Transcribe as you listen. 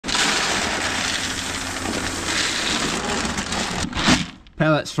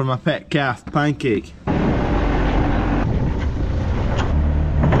Pellets for my pet calf, Pancake.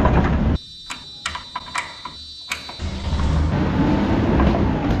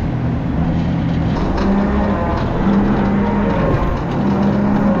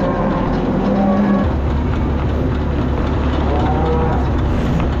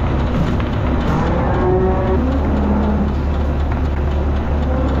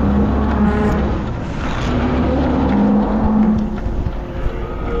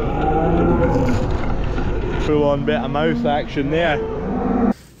 Full on bit of mouth action there.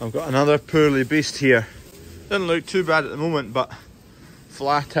 I've got another poorly beast here. Doesn't look too bad at the moment, but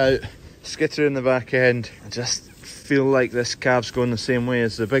flat out, skitter in the back end. I just feel like this calf's going the same way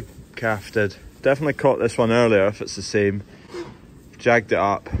as the big calf did. Definitely caught this one earlier if it's the same. Jagged it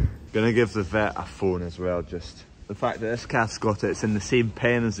up. Gonna give the vet a phone as well, just the fact that this calf's got it, it's in the same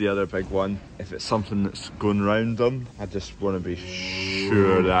pen as the other big one. If it's something that's going round them, I just want to be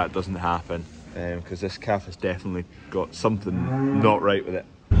sure that doesn't happen. Because this calf has definitely got something not right with it.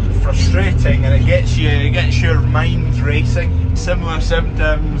 Frustrating, and it gets your mind racing. Similar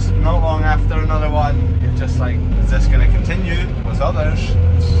symptoms, not long after another one. You're just like, is this going to continue with others?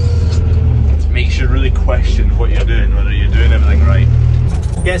 It makes you really question what you're doing, whether you're doing everything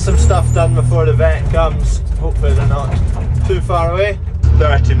right. Get some stuff done before the vet comes. Hopefully they're not too far away.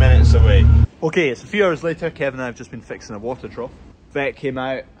 30 minutes away. Okay, it's a few hours later. Kevin and I have just been fixing a water trough. Vet came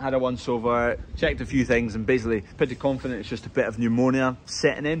out, had a once over, checked a few things, and basically pretty confident it's just a bit of pneumonia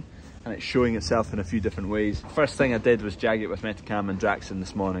setting in, and it's showing itself in a few different ways. First thing I did was jag it with Metacam and Draxin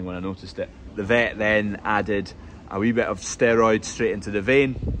this morning when I noticed it. The vet then added a wee bit of steroid straight into the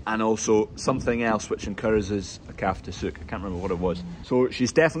vein, and also something else which encourages a calf to sook. I can't remember what it was. So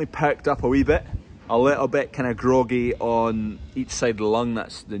she's definitely perked up a wee bit, a little bit kind of groggy on each side of the lung.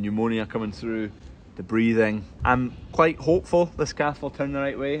 That's the pneumonia coming through. The breathing. I'm quite hopeful this calf will turn the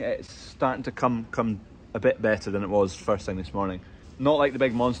right way. It's starting to come a bit better than it was first thing this morning. Not like the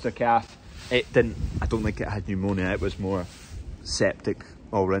big monster calf. I don't think it had pneumonia, it was more septic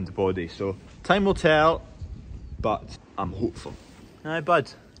all around the body. So time will tell, but I'm hopeful. Aye bud,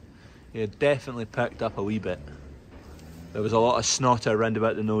 you definitely perked up a wee bit. There was a lot of snot around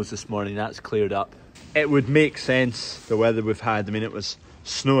about the nose this morning, that's cleared up. It would make sense, the weather we've had. I mean, it was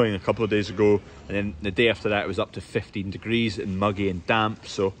snowing a couple of days ago, and then the day after that it was up to 15 degrees and muggy and damp,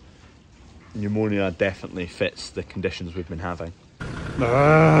 so pneumonia definitely fits the conditions we've been having.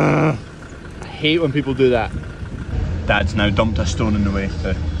 I hate when people do that. Dad's now dumped a stone in the way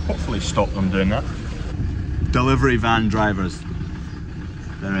to hopefully stop them doing that. Delivery van drivers,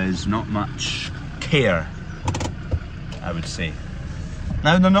 there is not much care, I would say.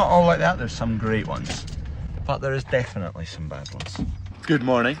 Now they're not all like that, there's some great ones, but there is definitely some bad ones. Good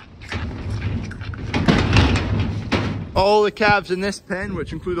morning. All the calves in this pen,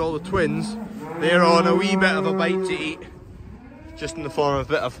 which include all the twins, they're on a wee bit of a bite to eat, just in the form of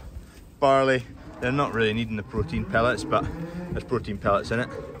a bit of barley. They're not really needing the protein pellets, but there's protein pellets in it.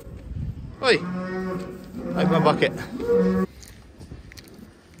 Oi, how's my bucket?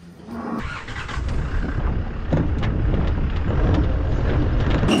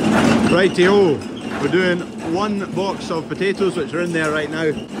 Righty-o. We're doing one box of potatoes, which are in there right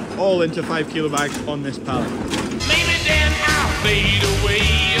now, all into 5 kilo bags on this pallet. Maybe then I'll fade away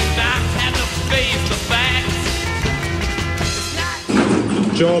and not have to face the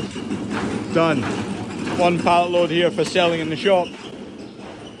facts. Job done. One pallet load here for selling in the shop.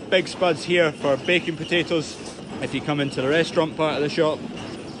 Big spuds here for baking potatoes. If you come into the restaurant part of the shop,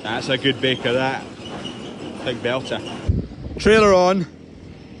 that's a good baker, that. Big belter. Trailer on.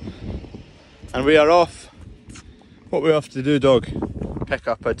 And we are off. What we have to do, dog? Pick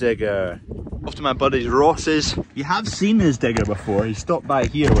up a digger. Off to my buddy Ross's. You have seen his digger before. He stopped by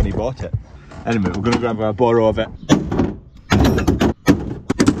here when he bought it. Anyway, we're going to grab a borrow of it.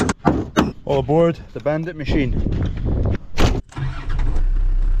 All aboard the Bandit machine.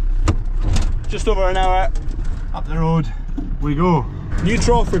 Just over an hour up the road we go. New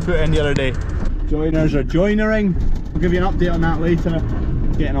trough we put in the other day. Joiners are joinering. I'll give you an update on that later.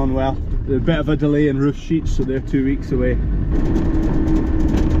 Getting on well. There's a bit of a delay in roof sheets, so they're 2 weeks away.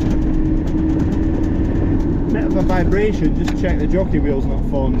 Bit of a vibration, just check the jockey wheel's not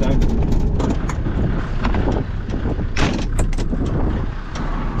falling down.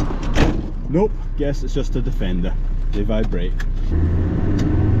 Nope, guess it's just a Defender. They vibrate.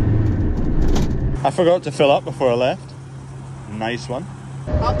 I forgot to fill up before I left. Nice one.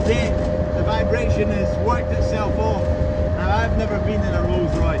 Update, the vibration has worked itself off. Now I've never been in a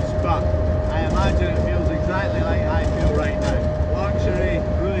Rolls Royce, but I imagine it feels exactly like I feel right now. Luxury,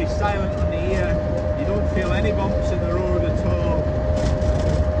 really silent on the ear. You don't feel any bumps in the road at all.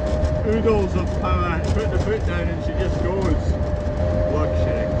 oodles of power. Put the foot down and she just goes.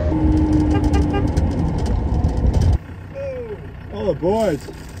 Luxury. All aboard.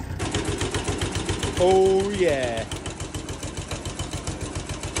 Oh yeah.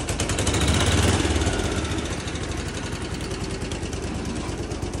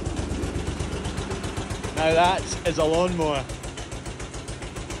 Now that is a lawnmower.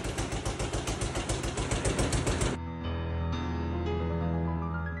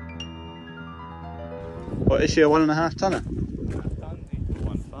 What is she, a 1.5 tonner?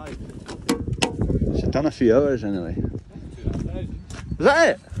 1.5. She's done a few hours anyway. 2,500. Is that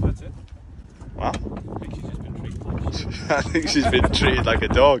it? That's it. Wow. I think she's been treated. I think she's been treated like a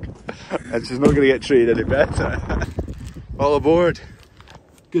dog. And she's not going to get treated any better. All aboard.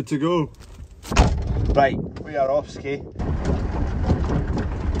 Good to go. Right, we are off ski.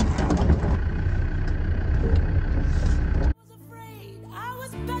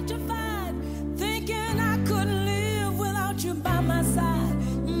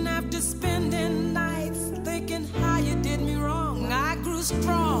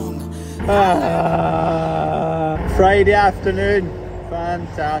 Friday afternoon,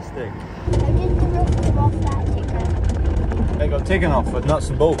 fantastic. I did the roof off that digger. It got taken off with nuts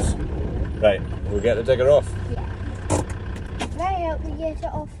and bolts. Right, we'll get the digger off. Yeah. Right, help me get it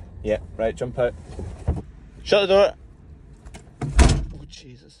off. Yeah, right, jump out. Shut the door. Oh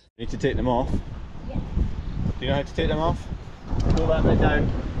Jesus. You need to take them off. Yeah. Do you know how to take them off? Pull that bit down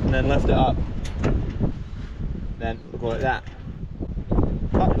and then lift it up. Then we'll go like that.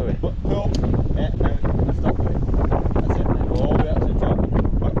 Up the way. Pull. Yeah, now lift up the way. That's it. Then go all the way up to the top.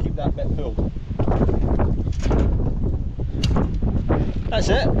 But keep that bit pulled. That's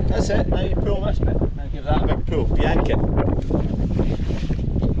it. That's it. Now you pull this bit. Now give that a big pull. Yank it.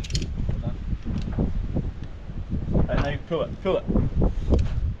 Right, now you pull it. Pull it.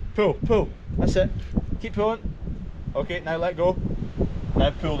 Pull. That's it. Keep pulling. Okay, now let go. Now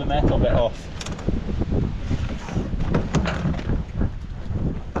pull the metal bit off.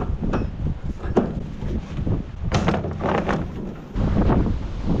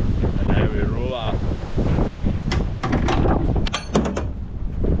 And now we roll it up.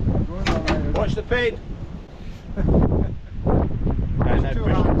 Watch the paint. Right, now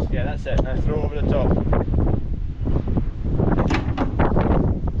push. Yeah, that's it. Now throw over the top.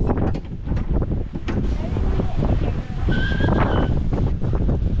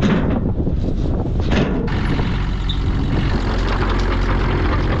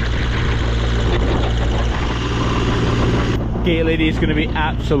 Gate lady is going to be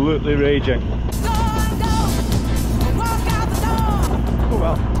absolutely raging. Oh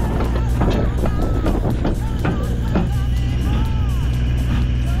well.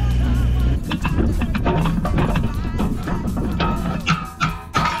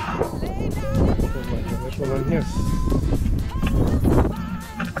 This one on here.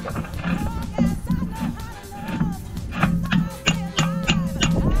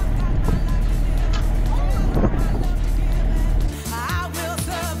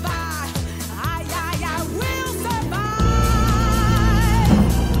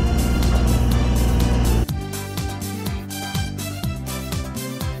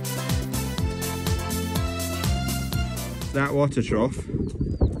 That water trough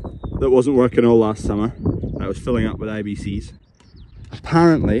that wasn't working all last summer, that was filling up with IBCs.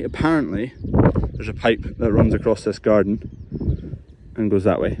 Apparently there's a pipe that runs across this garden and goes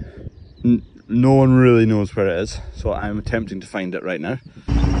that way. No one really knows where it is, so I'm attempting to find it right now.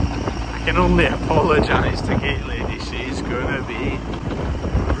 I can only apologise to Gate Lady, she's gonna be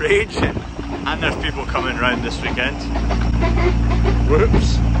raging. And there's people coming round this weekend.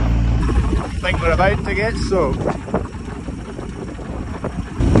 Whoops. I think we're about to get soaked.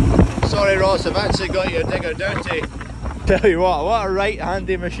 Sorry Ross, I've actually got your digger dirty. Tell you what a right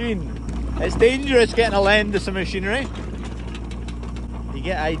handy machine. It's dangerous getting a lend to some machinery. You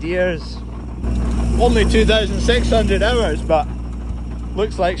get ideas. Only 2,600 hours, but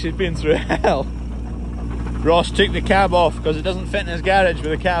looks like she's been through hell. Ross took the cab off because it doesn't fit in his garage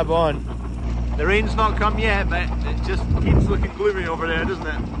with the cab on. The rain's not come yet, but it just keeps looking gloomy over there, doesn't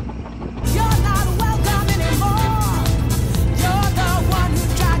it? You're not welcome anymore. You're the one who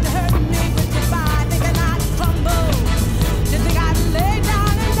tried to hurt me with goodbye, thinking I'd crumble. Didn't think I'd lay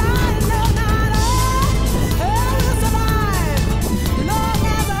down and die. No, not all. I will survive. Long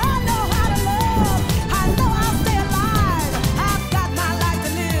as I know how to love, I know I'll stay alive. I've got my life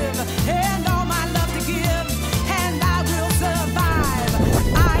to live and all my love to give, and I will survive.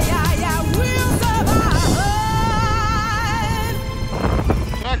 I will survive.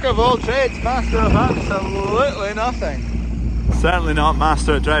 Jack of all trades, master of absolutely nothing. Certainly not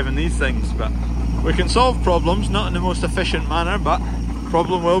master at driving these things, but we can solve problems, not in the most efficient manner, but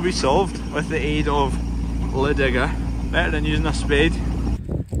problem will be solved with the aid of the digger. Better than using a spade.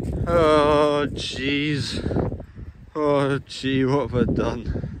 Oh jeez. Oh gee, what have I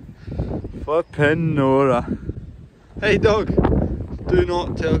done? Flippin' Nora. Hey dog, do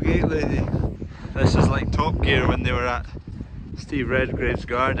not tailgate lady. This is like Top Gear when they were at Steve Redgrave's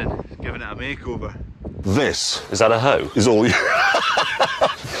garden, giving it a makeover. This Is that a hoe? is all you...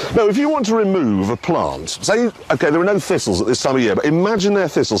 No, if you want to remove a plant, say, okay, there are no thistles at this time of year, but imagine they're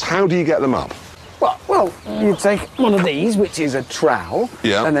thistles, how do you get them up? Well, you take one of these, which is a trowel,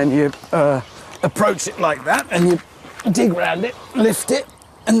 Yeah. and then you approach it like that, and you dig round it, lift it,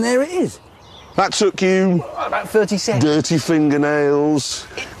 and there it is. That took you About 30 seconds. dirty fingernails,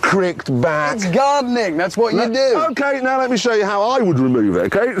 cricked back. It's gardening, that's what you do. Okay, now let me show you how I would remove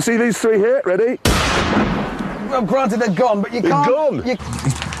it, okay? See these three here? Ready? Well, granted, they're gone, but you They're can't... gone.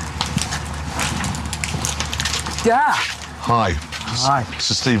 Yeah. Hi. Hi.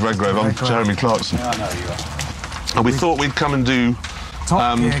 This is Steve Redgrave, I'm Jeremy Clarkson. I know you are. And we thought we'd come and do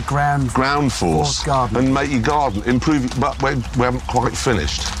Top Gear ground force garden. and make your garden, improve it, but we haven't quite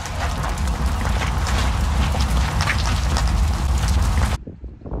finished.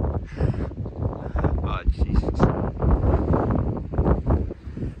 Oh, Jesus.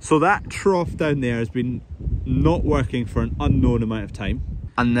 So that trough down there has been not working for an unknown amount of time,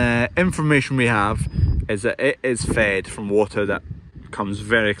 and the information we have is that it is fed from water that comes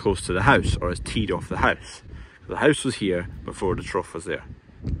very close to the house, or is teed off the house. The house was here before the trough was there.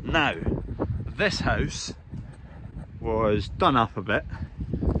 Now, this house was done up a bit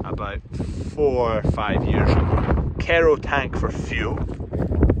about 4 or 5 years ago. Kero tank for fuel,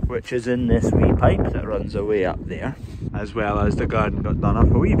 which is in this wee pipe that runs away up there, as well as the garden got done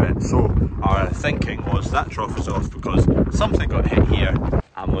up a wee bit. So our thinking was that trough was off because something got hit here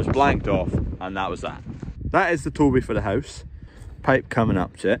and was blanked off, and that was that. That is the Toby for the house, pipe coming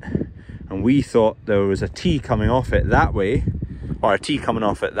up to it, and we thought there was a T coming off it that way, or a T coming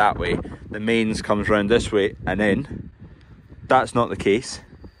off it that way. The mains comes round this way and in. That's not the case.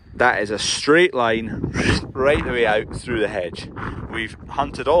 That is a straight line right the way out through the hedge. We've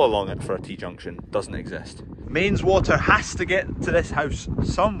hunted all along it for a T-junction, doesn't exist. Mains water has to get to this house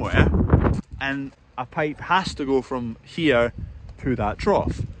somewhere, and a pipe has to go from here to that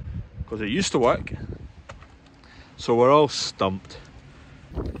trough, because it used to work. So we're all stumped.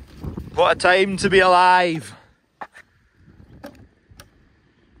 What a time to be alive!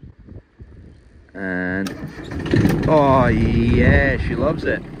 And oh yeah, she loves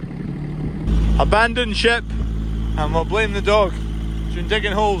it. Abandoned ship, and we'll blame the dog. She's been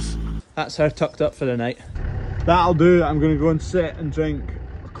digging holes. That's her tucked up for the night. That'll do. I'm going to go and sit and drink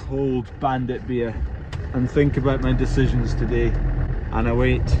a cold Bandit beer and think about my decisions today, and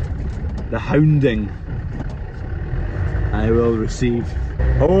await the hounding I will receive.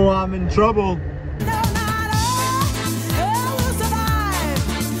 Oh, I'm in trouble.